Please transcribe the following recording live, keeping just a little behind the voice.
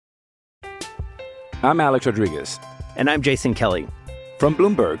I'm Alex Rodriguez. And I'm Jason Kelly. From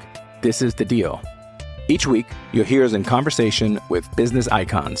Bloomberg, this is The Deal. Each week, you'll hear us in conversation with business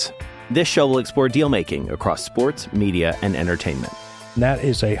icons. This show will explore deal-making across sports, media, and entertainment. That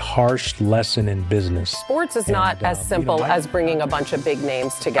is a harsh lesson in business. Sports is not as simple as bringing a bunch of big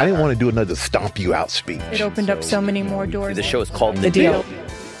names together. I didn't want to do another stomp you out speech. It opened up so many more doors. The show is called The Deal.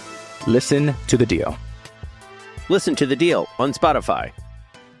 Listen to The Deal. Listen to The Deal on Spotify.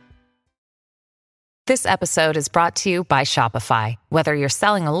 This episode is brought to you by Shopify. Whether you're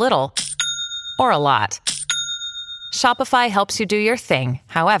selling a little or a lot, Shopify helps you do your thing,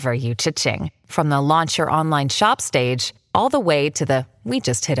 however you cha-ching. From the launch your online shop stage, all the way to the we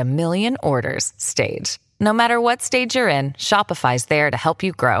just hit 1 million orders stage. No matter what stage you're in, Shopify's there to help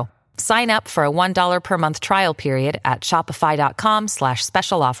you grow. Sign up for a $1 per month trial period at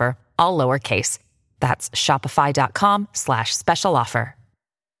shopify.com/special offer, all lowercase. That's shopify.com/special offer.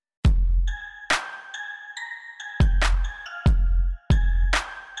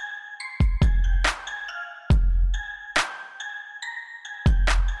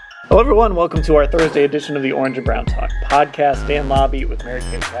 Hello, everyone. Welcome to our Thursday edition of the Orange and Brown Talk podcast. Dan Lobby with Mary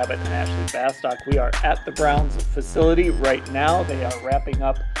Kay Cabot and Ashley Bastock. We are at the Browns facility right now. They are wrapping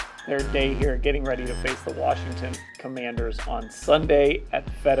up their day here, getting ready to face the Washington Commanders on Sunday at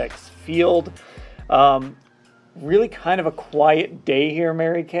FedEx Field. Really kind of a quiet day here,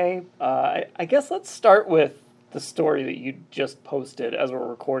 Mary Kay. I guess let's start with the story that you just posted as we're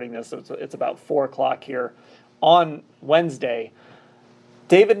recording this. It's about 4 o'clock here on Wednesday.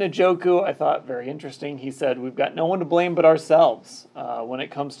 David Njoku, I thought very interesting. He said, we've got no one to blame but ourselves when it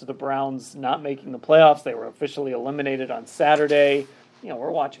comes to the Browns not making the playoffs. They were officially eliminated on Saturday. You know,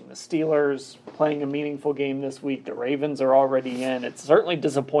 we're watching the Steelers playing a meaningful game this week. The Ravens are already in. It's certainly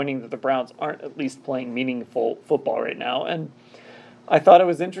disappointing that the Browns aren't at least playing meaningful football right now. And I thought it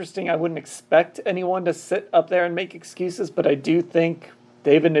was interesting. I wouldn't expect anyone to sit up there and make excuses, but I do think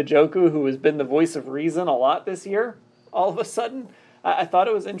David Njoku, who has been the voice of reason a lot this year, all of a sudden, I thought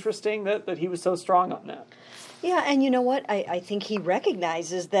it was interesting that he was so strong on that. Yeah, and you know what? I think he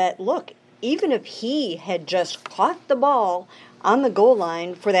recognizes that, look, even if he had just caught the ball on the goal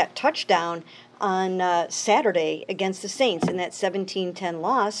line for that touchdown on Saturday against the Saints in that 17-10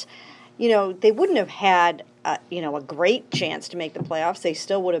 loss, you know, they wouldn't have had, a great chance to make the playoffs. They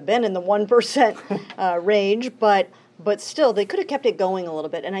still would have been in the 1% range, but still, they could have kept it going a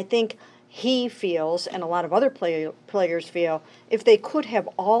little bit. And I think he feels, and a lot of other players feel, if they could have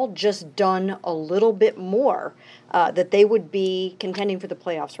all just done a little bit more, that they would be contending for the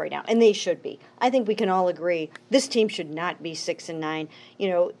playoffs right now, and they should be. I think we can all agree this team should not be 6-9. You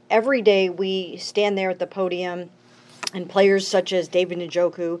know, every day we stand there at the podium, and players such as David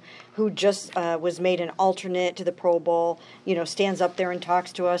Njoku, who just was made an alternate to the Pro Bowl, stands up there and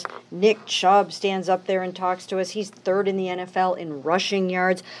talks to us. Nick Chubb stands up there and talks to us. He's third in the NFL in rushing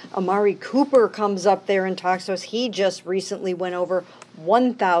yards. Amari Cooper comes up there and talks to us. He just recently went over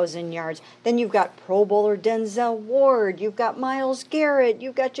 1,000 yards. Then you've got Pro Bowler Denzel Ward. You've got Myles Garrett.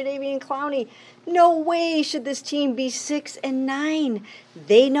 You've got Jadeveon Clowney. No way should this team be 6-9.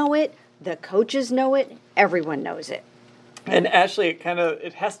 They know it. The coaches know it. Everyone knows it. And Ashley,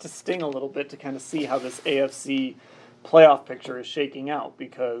 it has to sting a little bit to kind of see how this AFC playoff picture is shaking out,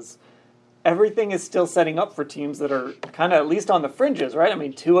 because everything is still setting up for teams that are kind of at least on the fringes, right? I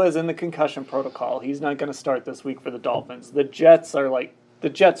mean, Tua's in the concussion protocol. He's not going to start this week for the Dolphins. The Jets are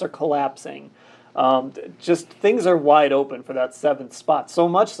collapsing. Just things are wide open for that 7th spot. So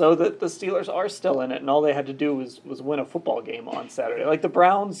much so that the Steelers are still in it, and all they had to do was win a football game on Saturday. Like, the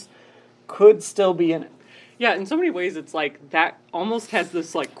Browns could still be in it. Yeah, in so many ways, it's like that almost has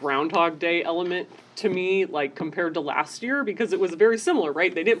this like Groundhog Day element to me, like compared to last year, because it was very similar,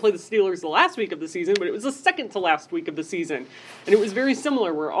 right? They didn't play the Steelers the last week of the season, but it was the second to last week of the season. And it was very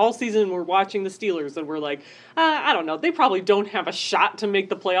similar, where all season we're watching the Steelers and we're like, I don't know, they probably don't have a shot to make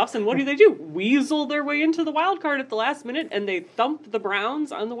the playoffs. And what do? Weasel their way into the wild card at the last minute, and they thump the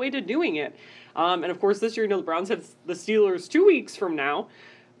Browns on the way to doing it. And of course, this year, the Browns have the Steelers 2 weeks from now.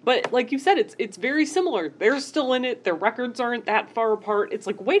 But like you said, it's very similar. They're still in it. Their records aren't that far apart. It's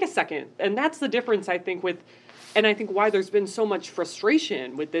like, wait a second. And that's the difference, I think, and I think why there's been so much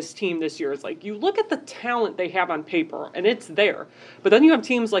frustration with this team this year. Is like, you look at the talent they have on paper, and it's there. But then you have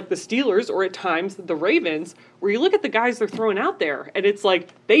teams like the Steelers, or at times the Ravens, where you look at the guys they're throwing out there, and it's like,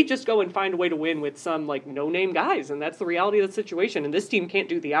 they just go and find a way to win with some, like, no-name guys. And that's the reality of the situation. And this team can't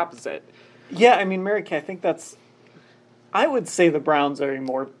do the opposite. Yeah, I mean, Mary Kay, I think I would say the Browns are a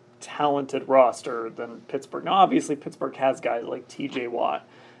more talented roster than Pittsburgh. Now, obviously, Pittsburgh has guys like T.J. Watt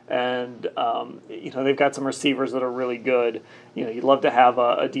And, they've got some receivers that are really good. You'd love to have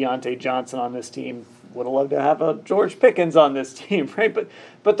a Deontay Johnson on this team. Would have loved to have a George Pickens on this team, right?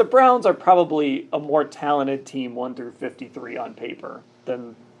 But the Browns are probably a more talented team 1 through 53 on paper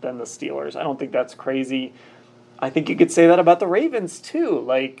than the Steelers. I don't think that's crazy. I think you could say that about the Ravens too.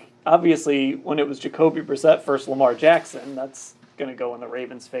 Like, obviously, when it was Jacoby Brissett versus Lamar Jackson, that's going to go in the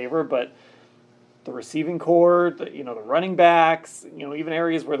Ravens' favor. But the receiving core, the running backs, even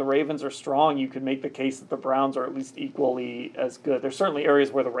areas where the Ravens are strong, you could make the case that the Browns are at least equally as good. There's certainly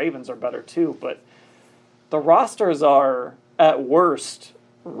areas where the Ravens are better too, but the rosters are, at worst,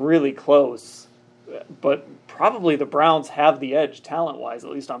 really close. But probably the Browns have the edge talent-wise, at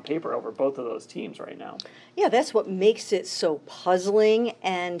least on paper, over both of those teams right now. Yeah, that's what makes it so puzzling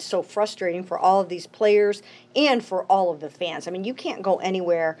and so frustrating for all of these players and for all of the fans. I mean, you can't go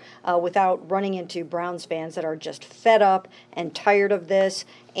anywhere without running into Browns fans that are just fed up and tired of this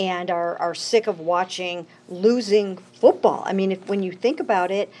and are sick of watching losing football. I mean, when you think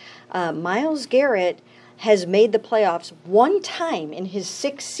about it, Myles Garrett has made the playoffs one time in his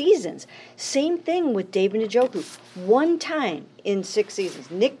 6 seasons. Same thing with David Njoku, one time in 6 seasons.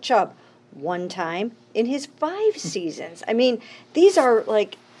 Nick Chubb, one time in his 5 seasons. I mean, these are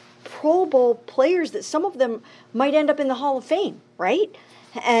like Pro Bowl players that some of them might end up in the Hall of Fame, right?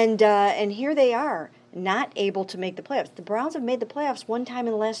 And here they are, not able to make the playoffs. The Browns have made the playoffs one time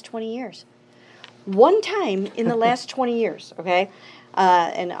in the last 20 years. One time in the last 20 years, okay?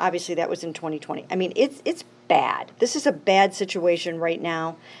 And obviously that was in 2020. I mean, it's bad. This is a bad situation right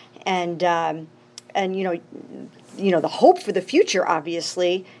now, and the hope for the future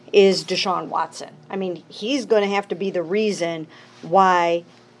obviously is Deshaun Watson. I mean, he's going to have to be the reason why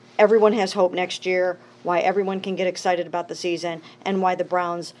everyone has hope next year, why everyone can get excited about the season, and why the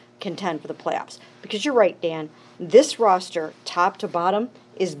Browns contend for the playoffs. Because you're right, Dan. This roster, top to bottom,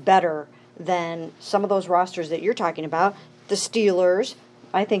 is better than some of those rosters that you're talking about. The Steelers,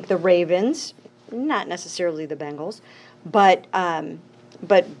 I think the Ravens, not necessarily the Bengals, but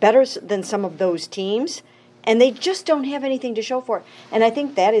better than some of those teams, and they just don't have anything to show for it. And I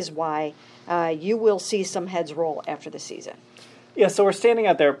think that is why you will see some heads roll after the season. Yeah, so we're standing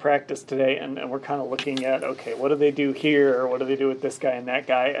out there at practice today, and we're kind of looking at, okay, what do they do here, or what do they do with this guy and that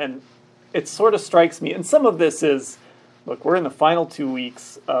guy? And it sort of strikes me, and some of this is, look, we're in the final 2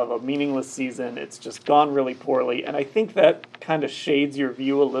 weeks of a meaningless season. It's just gone really poorly. And I think that kind of shades your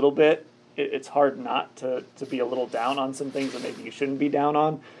view a little bit. It's hard not to be a little down on some things that maybe you shouldn't be down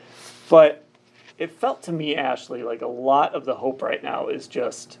on. But it felt to me, Ashley, like a lot of the hope right now is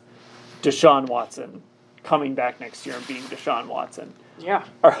just Deshaun Watson coming back next year and being Deshaun Watson. Yeah.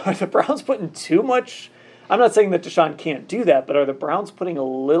 Are the Browns putting too much? I'm not saying that Deshaun can't do that, but are the Browns putting a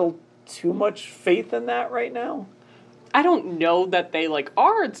little too much faith in that right now? I don't know that they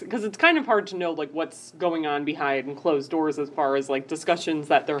are, because it's kind of hard to know what's going on behind closed doors as far as discussions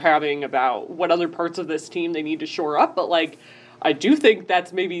that they're having about what other parts of this team they need to shore up. But I do think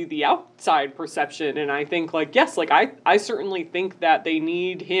that's maybe the outside perception, and I think yes, I certainly think that they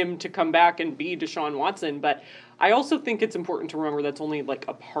need him to come back and be Deshaun Watson, but I also think it's important to remember that's only a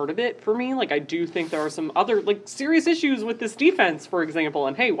part of it for me. I do think there are some other serious issues with this defense, for example.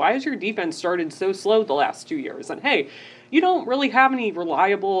 And hey, why has your defense started so slow the last 2 years? And hey, you don't really have any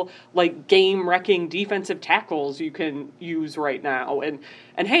reliable game-wrecking defensive tackles you can use right now. And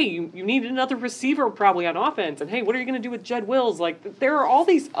hey, you need another receiver probably on offense. And hey, what are you going to do with Jed Wills? There are all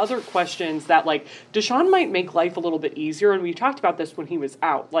these other questions that Deshaun might make life a little bit easier. And we talked about this when he was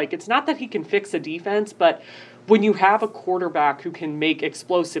out. It's not that he can fix a defense, but when you have a quarterback who can make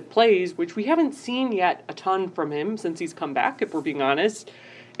explosive plays, which we haven't seen yet a ton from him since he's come back, if we're being honest,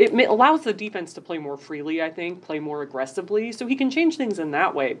 it allows the defense to play more freely, I think, play more aggressively, so he can change things in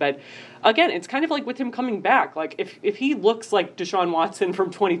that way. But again, it's kind of with him coming back. If he looks like Deshaun Watson from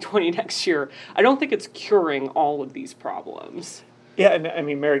 2020 next year, I don't think it's curing all of these problems. Yeah, and I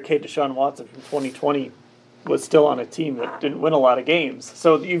mean, Mary Kay, Deshaun Watson from 2020 was still on a team that didn't win a lot of games.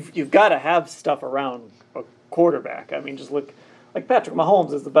 So you've got to have stuff around a quarterback. I mean, just look, Patrick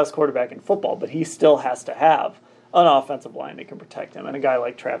Mahomes is the best quarterback in football, but he still has to have an offensive line that can protect him, and a guy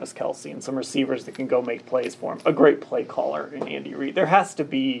like Travis Kelce, and some receivers that can go make plays for him, a great play caller in Andy Reid. There has to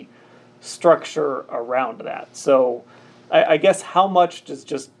be structure around that. So I guess how much does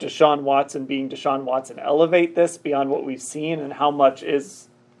just Deshaun Watson being Deshaun Watson elevate this beyond what we've seen, and how much is,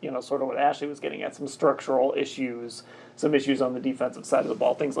 sort of what Ashley was getting at, some structural issues, some issues on the defensive side of the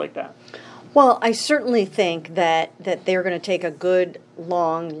ball, things like that? Well, I certainly think that they're going to take a good,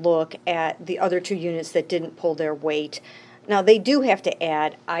 long look at the other two units that didn't pull their weight. Now, they do have to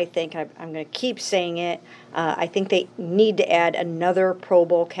add, I think, I'm going to keep saying it, I think they need to add another Pro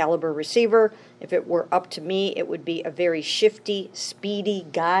Bowl caliber receiver. If it were up to me, it would be a very shifty, speedy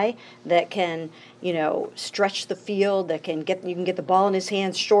guy that can, stretch the field, you can get the ball in his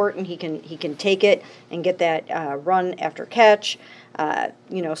hands short, and he can take it and get that run after catch.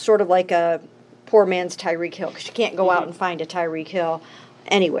 Sort of like a poor man's Tyreek Hill, because you can't go out and find a Tyreek Hill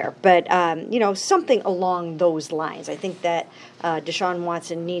anywhere. But, something along those lines. I think that Deshaun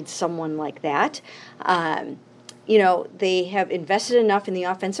Watson needs someone like that. They have invested enough in the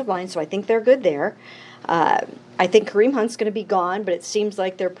offensive line, so I think they're good there. I think Kareem Hunt's going to be gone, but it seems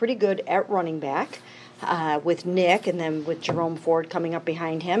like they're pretty good at running back with Nick, and then with Jerome Ford coming up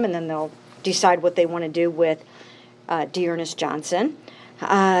behind him, and then they'll decide what they want to do with Dearness Johnson.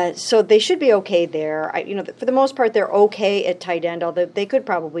 So they should be okay there. For the most part, they're okay at tight end, although they could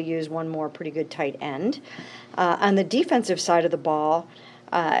probably use one more pretty good tight end. On the defensive side of the ball,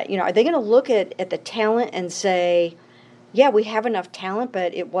 are they going to look at the talent and say, yeah, we have enough talent,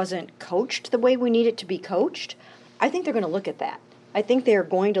 but it wasn't coached the way we need it to be coached? I think they're going to look at that. I think they're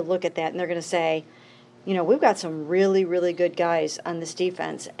going to look at that, and they're going to say, we've got some really, really good guys on this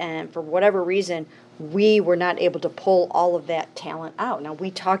defense, and for whatever reason, we were not able to pull all of that talent out. Now,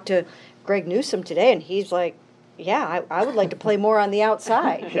 we talked to Greg Newsome today, and he's like, yeah, I would like to play more on the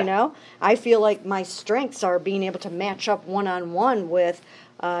outside, I feel like my strengths are being able to match up one-on-one with,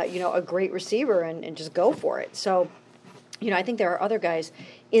 a great receiver and just go for it. So, I think there are other guys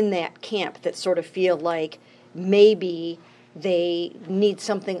in that camp that sort of feel like maybe they need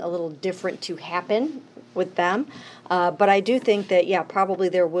something a little different to happen with them. But I do think that, probably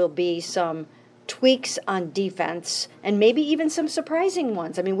there will be some tweaks on defense and maybe even some surprising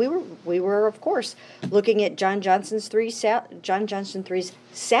ones. I mean, we were of course looking at John Johnson 3's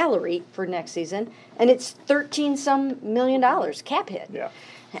salary for next season, and it's $13-some million cap hit. Yeah.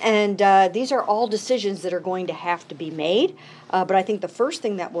 And these are all decisions that are going to have to be made. But I think the first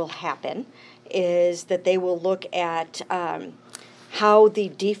thing that will happen is that they will look at how the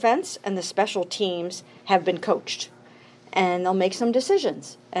defense and the special teams have been coached. And they'll make some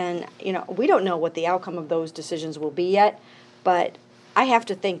decisions. And, we don't know what the outcome of those decisions will be yet, but I have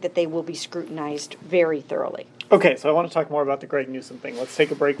to think that they will be scrutinized very thoroughly. Okay, so I want to talk more about the Greg Newsome thing. Let's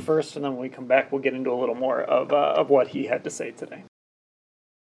take a break first, and then when we come back, we'll get into a little more of what he had to say today.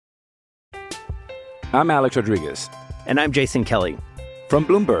 I'm Alex Rodriguez. And I'm Jason Kelly. From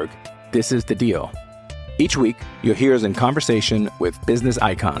Bloomberg, this is The Deal. Each week, you'll hear us in conversation with business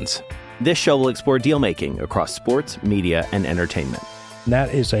icons. This show will explore deal-making across sports, media, and entertainment.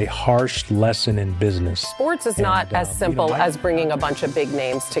 That is a harsh lesson in business. Sports is not as simple as bringing a bunch of big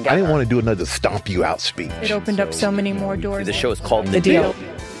names together. I didn't want to do another stomp you out speech. It opened up so many more doors. The show is called The Deal.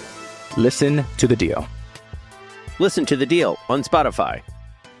 Listen to The Deal. Listen to The Deal on Spotify.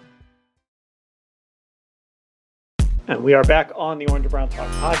 And we are back on the Orange and Brown Talk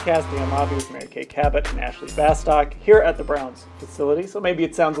podcast. Dan Lobby with Mary Kay Cabot and Ashley Bastock here at the Browns facility. So maybe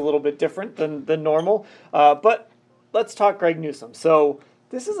it sounds a little bit different than normal. But let's talk Greg Newsome. So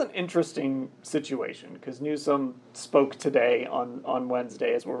this is an interesting situation because Newsome spoke today on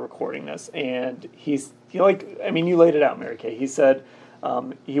Wednesday as we're recording this. And you laid it out, Mary Kay. He said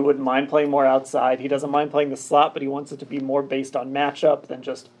he wouldn't mind playing more outside. He doesn't mind playing the slot, but he wants it to be more based on matchup than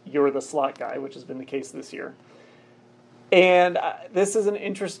just you're the slot guy, which has been the case this year. And this is an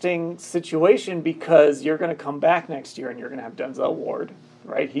interesting situation because you're going to come back next year and you're going to have Denzel Ward,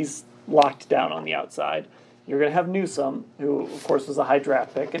 right? He's locked down on the outside. You're going to have Newsome, who, of course, was a high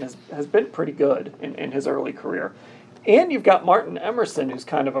draft pick and has been pretty good in his early career. And you've got Martin Emerson, who's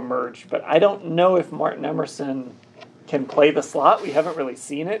kind of emerged. But I don't know if Martin Emerson can play the slot. We haven't really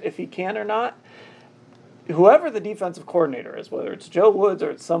seen it, if he can or not. Whoever the defensive coordinator is, whether it's Joe Woods or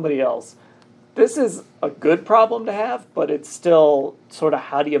it's somebody else, this is a good problem to have, but it's still sort of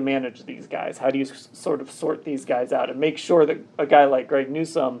how do you manage these guys? How do you sort of sort these guys out and make sure that a guy like Greg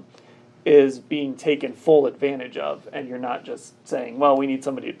Newsome is being taken full advantage of and you're not just saying, well, we need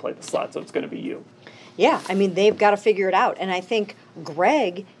somebody to play the slot, so it's going to be you. Yeah, I mean, they've got to figure it out. And I think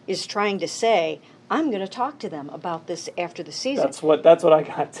Greg is trying to say, I'm going to talk to them about this after the season. That's what I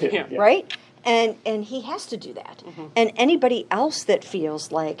got to. Yeah. Right? And he has to do that. Mm-hmm. And anybody else that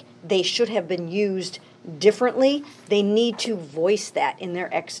feels like they should have been used differently, they need to voice that in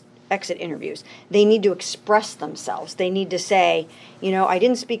their exit interviews. They need to express themselves. They need to say, I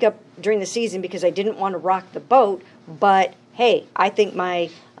didn't speak up during the season because I didn't want to rock the boat, but hey, I think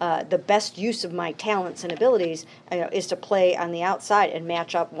the best use of my talents and abilities is to play on the outside and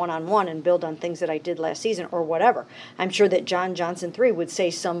match up one-on-one and build on things that I did last season or whatever. I'm sure that John Johnson III would say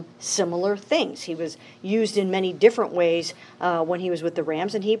some similar things. He was used in many different ways when he was with the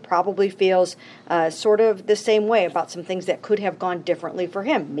Rams, and he probably feels sort of the same way about some things that could have gone differently for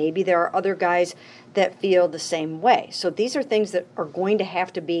him. Maybe there are other guys that feel the same way. So these are things that are going to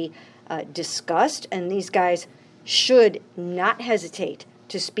have to be discussed, and these guys should not hesitate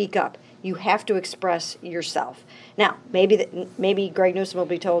to speak up. You have to express yourself. Now, maybe Greg Newsome will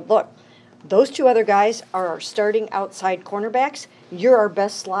be told, look, those two other guys are our starting outside cornerbacks. You're our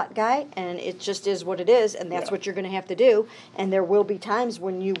best slot guy, and it just is what it is, and that's what you're going to have to do. And there will be times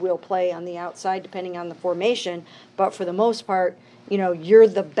when you will play on the outside, depending on the formation. But for the most part, you're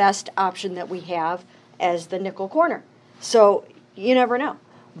the best option that we have as the nickel corner. So you never know.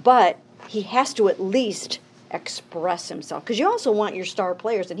 But he has to at least express himself, because you also want your star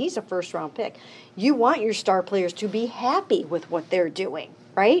players, and he's a first-round pick. You want your star players to be happy with what they're doing,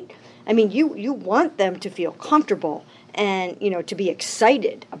 right? I mean, you want them to feel comfortable and, to be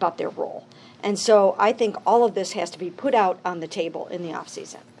excited about their role. And so I think all of this has to be put out on the table in the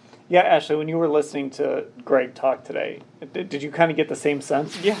offseason. Yeah, Ashley, when you were listening to Greg talk today, did you kind of get the same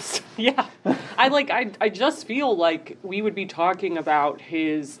sense? Yes. Yeah. I just feel like we would be talking about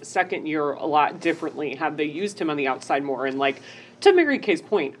his second year a lot differently had they used him on the outside more. And to Mary Kay's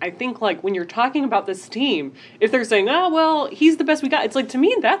point, I think when you're talking about this team, if they're saying, oh, well, he's the best we got, it's to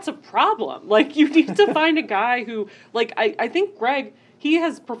me, that's a problem. You need to find a guy who, I think Greg, he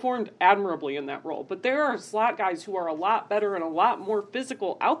has performed admirably in that role. But there are slot guys who are a lot better and a lot more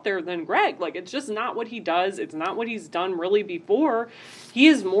physical out there than Greg. It's just not what he does. It's not what he's done really before. He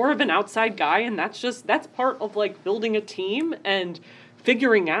is more of an outside guy, and that's part of building a team and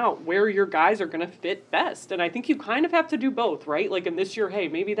figuring out where your guys are going to fit best. And I think you kind of have to do both, right? In this year, hey,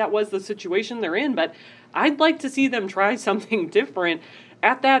 maybe that was the situation they're in, but I'd like to see them try something different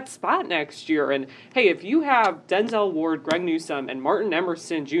at that spot next year. And hey, if you have Denzel Ward, Greg Newsome, and Martin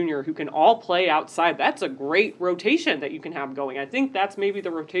Emerson Jr. who can all play outside, that's a great rotation that you can have going. I think that's maybe the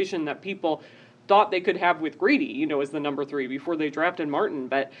rotation that people thought they could have with Grady, as the number 3 before they drafted Martin.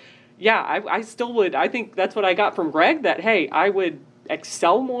 But yeah, I still would. I think that's what I got from Greg, that, hey, I would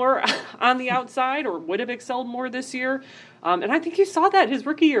excel more on the outside, or would have excelled more this year. And I think you saw that his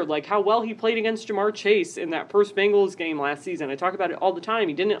rookie year, how well he played against Jamar Chase in that first Bengals game last season. I talk about it all the time.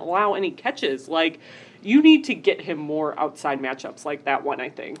 He didn't allow any catches. You need to get him more outside matchups like that one, I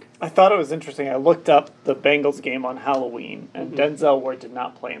think. I thought it was interesting. I looked up the Bengals game on Halloween, and Denzel Ward did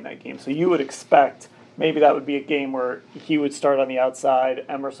not play in that game. So you would expect maybe that would be a game where he would start on the outside,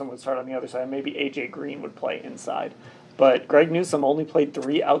 Emerson would start on the other side, and maybe A.J. Green would play inside. But Greg Newsome only played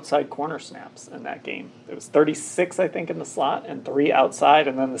 3 outside corner snaps in that game. It was 36, I think, in the slot and 3 outside.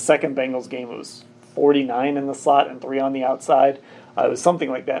 And then the second Bengals game, it was 49 in the slot and 3 on the outside. It was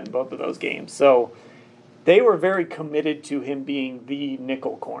something like that in both of those games. So they were very committed to him being the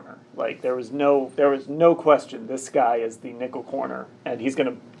nickel corner. There was no question this guy is the nickel corner. And he's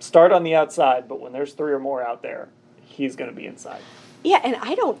going to start on the outside, but when there's 3 or more out there, he's going to be inside. Yeah, and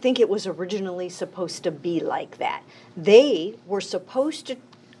I don't think it was originally supposed to be like that. They were supposed to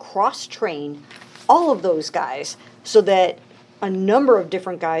cross-train all of those guys so that a number of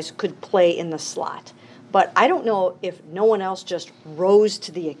different guys could play in the slot. But I don't know if no one else just rose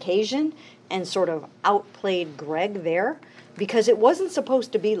to the occasion and sort of outplayed Greg there, because it wasn't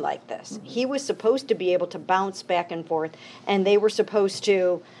supposed to be like this. He was supposed to be able to bounce back and forth, and they were supposed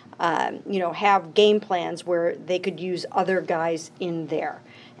to have game plans where they could use other guys in there.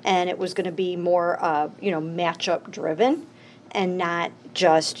 And it was going to be more, matchup driven and not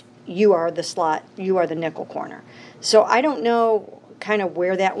just you are the slot, you are the nickel corner. So I don't know kind of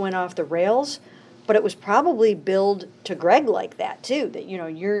where that went off the rails, but it was probably billed to Greg like that too, that,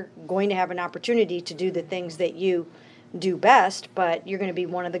 you're going to have an opportunity to do the things that you do best, but you're going to be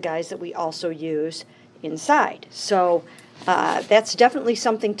one of the guys that we also use inside. So that's definitely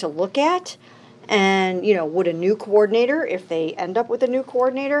something to look at. And, would a new coordinator, if they end up with a new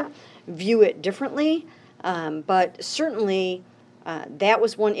coordinator, view it differently? But certainly that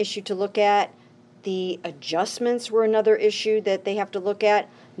was one issue to look at. The adjustments were another issue that they have to look at.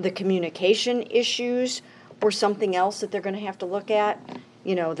 The communication issues were something else that they're going to have to look at.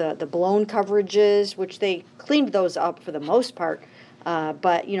 The blown coverages, which they cleaned those up for the most part.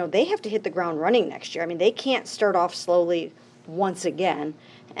 But, they have to hit the ground running next year. I mean, they can't start off slowly once again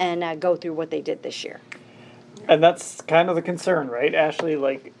and go through what they did this year. And that's kind of the concern, right, Ashley?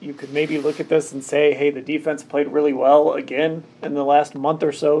 You could maybe look at this and say, hey, the defense played really well again in the last month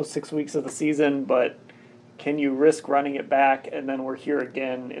or so, 6 weeks of the season, but can you risk running it back? And then we're here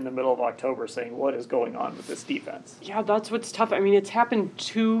again in the middle of October saying, what is going on with this defense? Yeah, that's what's tough. I mean, it's happened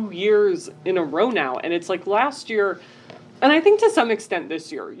 2 years in a row now. And it's like last year, and I think to some extent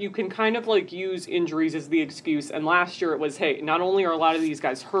this year, you can kind of like use injuries as the excuse. And last year it was, hey, not only are a lot of these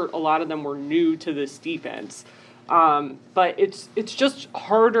guys hurt, a lot of them were new to this defense. But it's just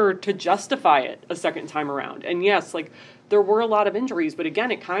harder to justify it a second time around. And yes, like there were a lot of injuries, but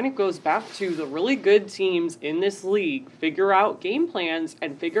again, it kind of goes back to the really good teams in this league figure out game plans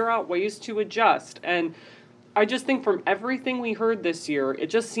and figure out ways to adjust. And I just think from everything we heard this year, it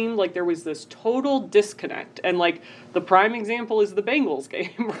just seemed like there was this total disconnect. And like the prime example is the Bengals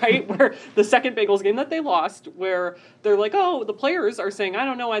game, right? Where the second Bengals game that they lost, where they're like, oh, the players are saying, I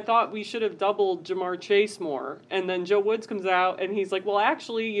don't know, I thought we should have doubled Jamar Chase more. And then Joe Woods comes out and he's like, well,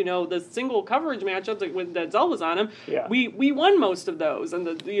 actually, you know, the single coverage matchups when Denzel was on him, we won most of those. And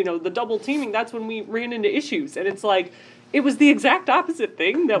the double teaming, that's when we ran into issues. And it's like, it was the exact opposite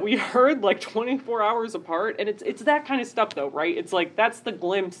thing that we heard like 24 hours apart. And it's that kind of stuff, though, right? It's like that's the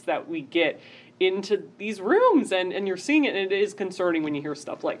glimpse that we get into these rooms. And you're seeing it, and it is concerning when you hear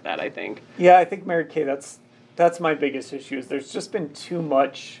stuff like that, I think. Yeah, I think, Mary Kay, that's my biggest issue is there's just been too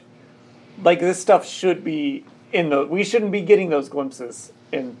much. Like, this stuff should be we shouldn't be getting those glimpses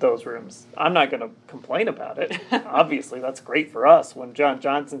in those rooms. I'm not going to complain about it. Obviously, that's great for us when John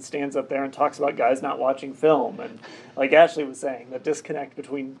Johnson stands up there and talks about guys not watching film. And like Ashley was saying, the disconnect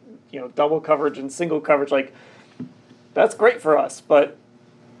between, double coverage and single coverage, like, that's great for us. But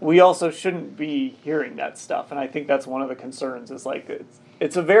we also shouldn't be hearing that stuff. And I think that's one of the concerns is, like,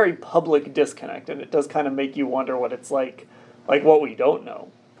 it's a very public disconnect. And it does kind of make you wonder what it's like what we don't know.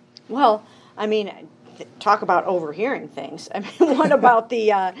 Well, I mean, talk about overhearing things. I mean, what about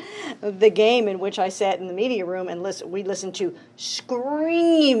the game in which I sat in the media room and we listened to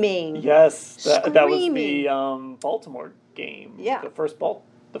screaming? Yes, that was the Baltimore game. Yeah, the first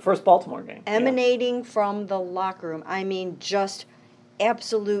Baltimore game emanating from the locker room. I mean, just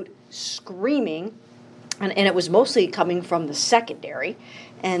absolute screaming, and it was mostly coming from the secondary,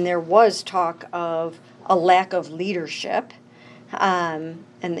 and there was talk of a lack of leadership. And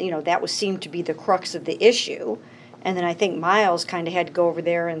that seemed to be the crux of the issue. And then I think Miles kind of had to go over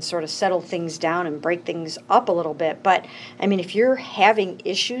there and sort of settle things down and break things up a little bit. But, I mean, if you're having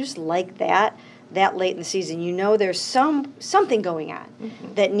issues like that late in the season, there's something going on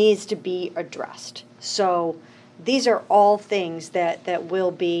that needs to be addressed. So these are all things that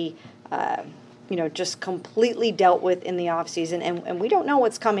will be, just completely dealt with in the offseason. And we don't know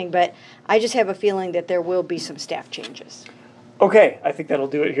what's coming, but I just have a feeling that there will be some staff changes. Okay, I think that'll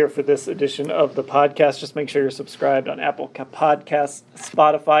do it here for this edition of the podcast. Just make sure you're subscribed on Apple Podcasts,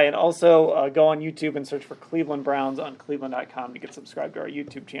 Spotify, and also go on YouTube and search for Cleveland Browns on Cleveland.com to get subscribed to our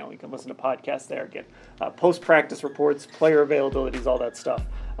YouTube channel. You can listen to podcasts there, get post-practice reports, player availabilities, all that stuff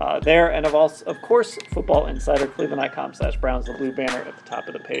there. And of course, Football Insider, Cleveland.com/Browns, the blue banner at the top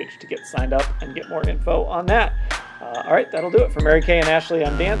of the page to get signed up and get more info on that. All right, that'll do it. For Mary Kay and Ashley,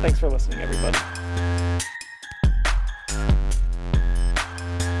 I'm Dan. Thanks for listening, everybody.